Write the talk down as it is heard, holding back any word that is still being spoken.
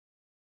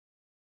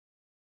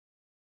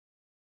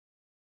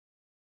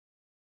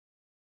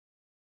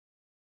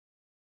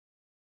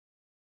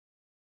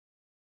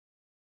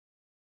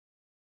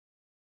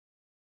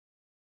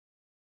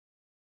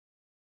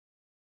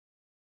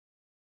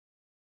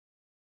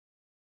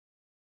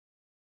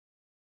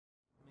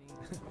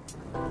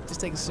Just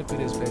take a sip of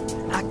this, baby.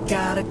 I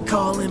gotta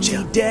call him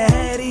me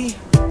daddy.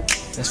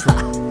 That's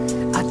right.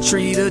 I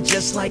treat her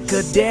just like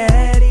a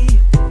daddy.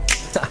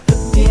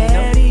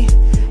 Daddy,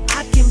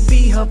 I can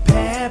be her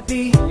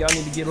pappy. Y'all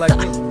need to get like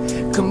me.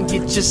 Come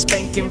get your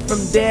spanking from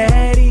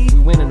daddy. We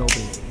winning over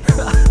here.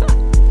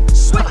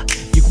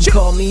 You can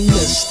call me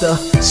Mr.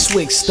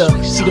 Swigster.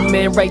 See the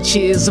man right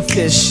here is a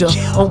fisher.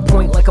 On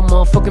point like a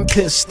motherfucking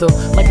pistol.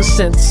 Like a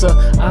sensor,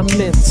 I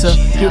meant to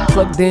get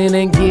plugged in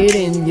and get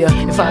in ya.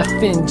 If I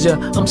offend ya,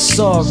 I'm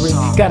sorry.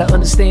 Gotta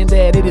understand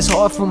that it is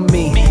hard for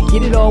me.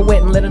 Get it all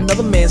wet and let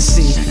another man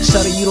see.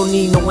 Shawty, you don't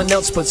need no one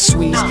else but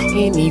sweets.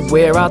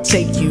 Anywhere, I'll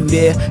take you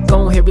there.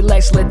 Go ahead,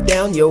 relax, let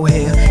down your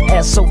hair.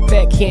 Ass so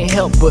fat, can't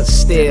help but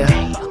stare.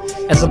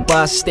 As a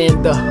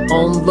bystander,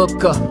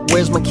 onlooker,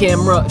 where's my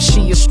camera? If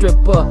she a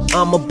stripper,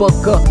 I'm a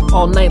booker.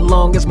 All night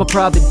long as my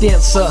private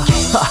dancer.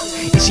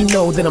 And she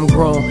know that I'm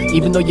grown,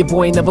 even though your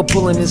boy ain't never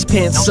pulling his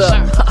pants up.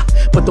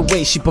 But the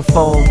way she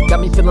performed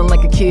got me feeling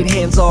like a kid,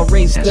 hands all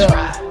raised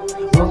up.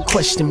 One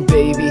question,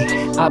 baby,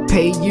 I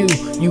pay you,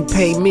 you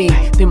pay me.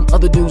 Them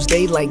other dudes,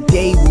 they like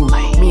Daewoo.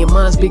 Me and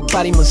mine's big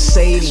body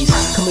Mercedes.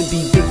 Come and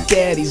be big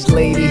daddy's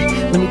lady.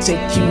 Let me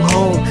take you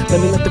home. Let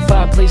me let the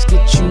fireplace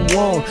get you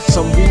warm.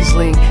 Some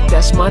Riesling,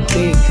 that's my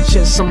thing.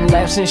 Share some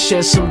laughs and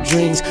share some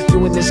dreams.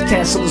 You in this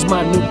castle is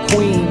my new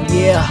queen,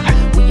 yeah.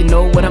 Well, you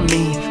know what I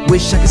mean.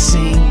 Wish I could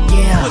sing,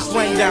 yeah.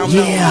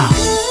 Yeah.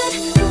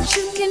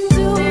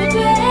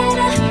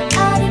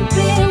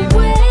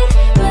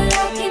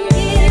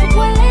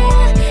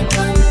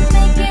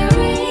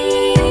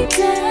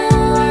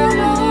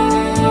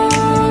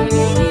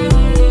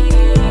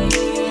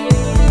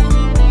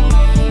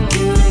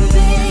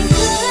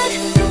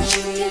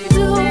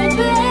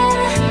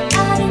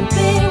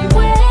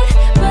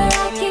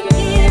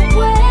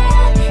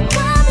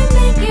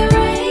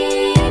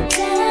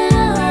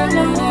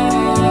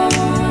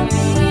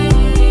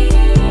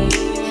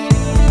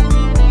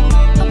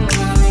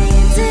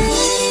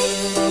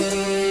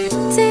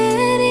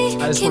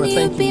 I just want to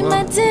thank you,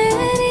 Mom,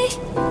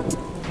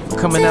 for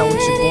coming out with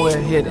your boy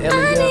here at LEF.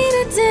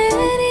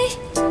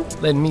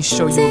 Letting me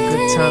show you a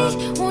good time.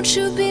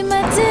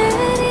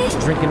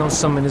 Drinking on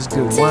some of this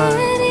good wine.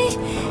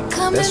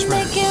 That's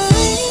right.